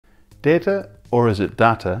Data, or is it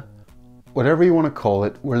data? Whatever you want to call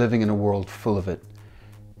it, we're living in a world full of it.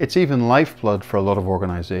 It's even lifeblood for a lot of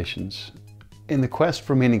organizations. In the quest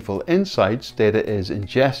for meaningful insights, data is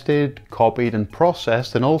ingested, copied and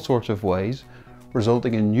processed in all sorts of ways,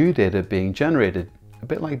 resulting in new data being generated, a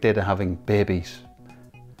bit like data having babies.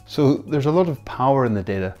 So there's a lot of power in the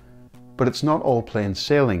data, but it's not all plain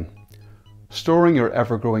sailing. Storing your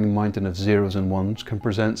ever-growing mountain of zeros and ones can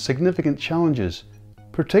present significant challenges,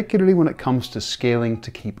 particularly when it comes to scaling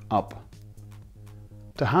to keep up.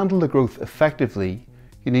 To handle the growth effectively,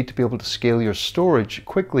 you need to be able to scale your storage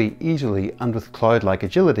quickly, easily, and with cloud-like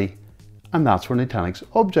agility, and that's where Nutanix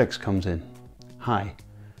Objects comes in. Hi,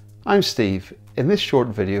 I'm Steve. In this short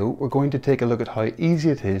video, we're going to take a look at how easy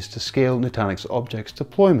it is to scale Nutanix Objects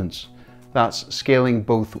deployments. That's scaling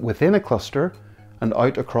both within a cluster and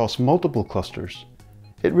out across multiple clusters.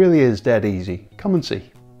 It really is dead easy. Come and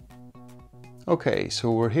see. Okay,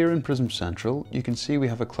 so we're here in Prism Central. You can see we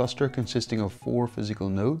have a cluster consisting of 4 physical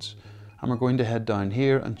nodes, and we're going to head down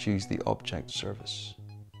here and choose the object service.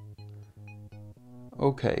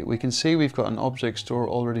 Okay, we can see we've got an object store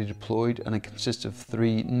already deployed, and it consists of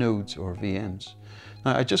 3 nodes or VMs.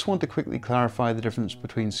 Now, I just want to quickly clarify the difference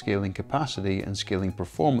between scaling capacity and scaling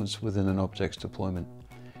performance within an object's deployment.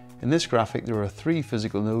 In this graphic, there are 3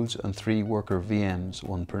 physical nodes and 3 worker VMs,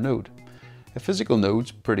 1 per node. A physical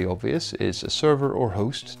node's pretty obvious. It's a server or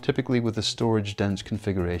host, typically with a storage dense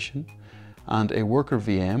configuration. And a worker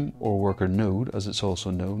VM, or worker node as it's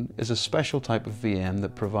also known, is a special type of VM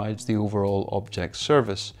that provides the overall object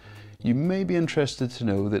service. You may be interested to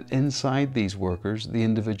know that inside these workers, the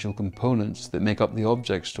individual components that make up the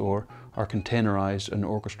object store are containerized and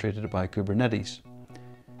orchestrated by Kubernetes.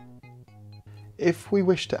 If we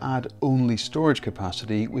wish to add only storage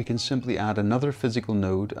capacity, we can simply add another physical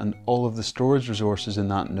node, and all of the storage resources in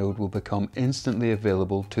that node will become instantly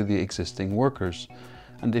available to the existing workers.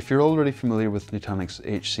 And if you're already familiar with Nutanix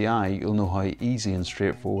HCI, you'll know how easy and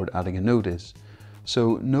straightforward adding a node is.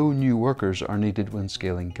 So no new workers are needed when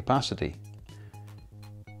scaling capacity.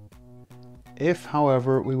 If,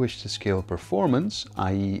 however, we wish to scale performance,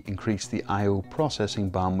 i.e. increase the I/O processing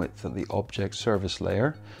bandwidth at the object service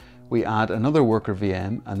layer, we add another worker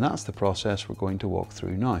VM, and that's the process we're going to walk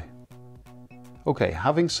through now. Okay,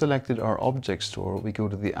 having selected our object store, we go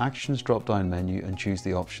to the Actions drop-down menu and choose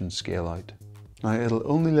the option Scale Out. Now, it'll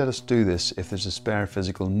only let us do this if there's a spare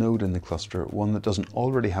physical node in the cluster, one that doesn't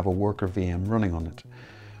already have a worker VM running on it.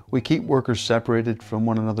 We keep workers separated from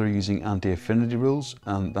one another using anti-affinity rules,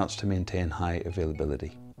 and that's to maintain high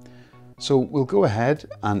availability. So we'll go ahead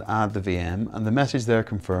and add the VM, and the message there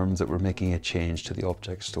confirms that we're making a change to the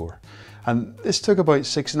object store. And this took about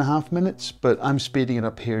 6.5 minutes, but I'm speeding it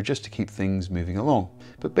up here just to keep things moving along.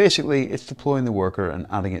 But basically, it's deploying the worker and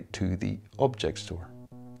adding it to the object store.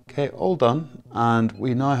 Okay, all done, and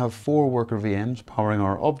we now have 4 worker VMs powering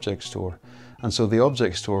our object store, and so the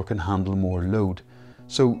object store can handle more load.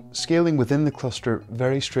 So scaling within the cluster,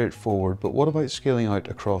 very straightforward, but what about scaling out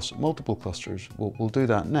across multiple clusters? Well, we'll do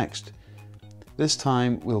that next. This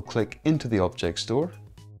time we'll click into the object store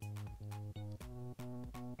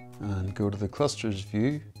and go to the clusters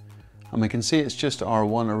view, and we can see it's just our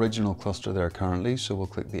one original cluster there currently, so we'll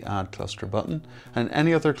click the Add Cluster button, and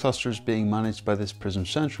any other clusters being managed by this Prism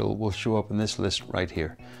Central will show up in this list right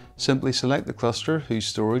here. Simply select the cluster whose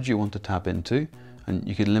storage you want to tap into, and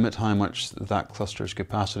you can limit how much that cluster's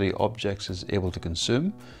capacity objects is able to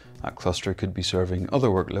consume. That cluster could be serving other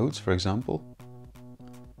workloads, for example.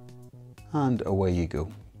 And away you go.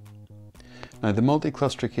 Now, the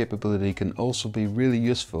multi-cluster capability can also be really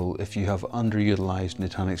useful if you have underutilized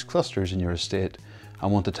Nutanix clusters in your estate and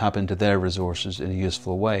want to tap into their resources in a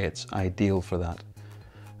useful way. It's ideal for that.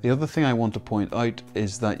 The other thing I want to point out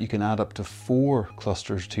is that you can add up to 4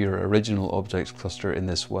 clusters to your original objects cluster in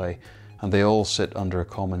this way, and they all sit under a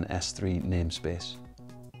common S3 namespace.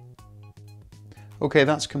 Okay,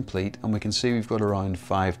 that's complete, and we can see we've got around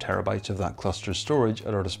 5 terabytes of that cluster's storage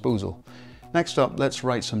at our disposal. Next up, let's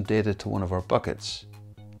write some data to one of our buckets.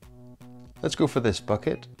 Let's go for this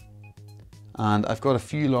bucket, and I've got a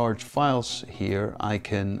few large files here I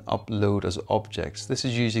can upload as objects. This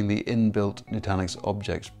is using the inbuilt Nutanix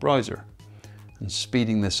Objects browser, and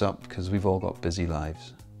speeding this up because we've all got busy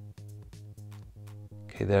lives.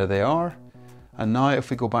 Okay, there they are. And now if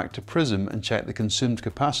we go back to Prism and check the consumed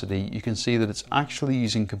capacity, you can see that it's actually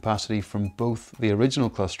using capacity from both the original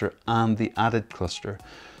cluster and the added cluster.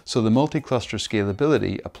 So the multi-cluster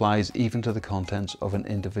scalability applies even to the contents of an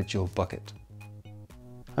individual bucket.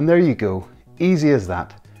 And there you go, easy as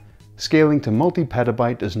that. Scaling to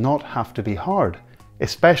multi-petabyte does not have to be hard,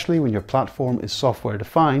 especially when your platform is software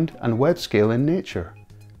defined and web scale in nature.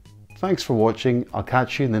 Thanks for watching. I'll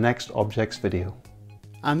catch you in the next Objects video.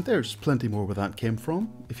 And there's plenty more where that came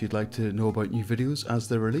from. If you'd like to know about new videos as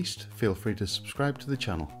they're released, feel free to subscribe to the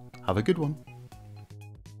channel. Have a good one.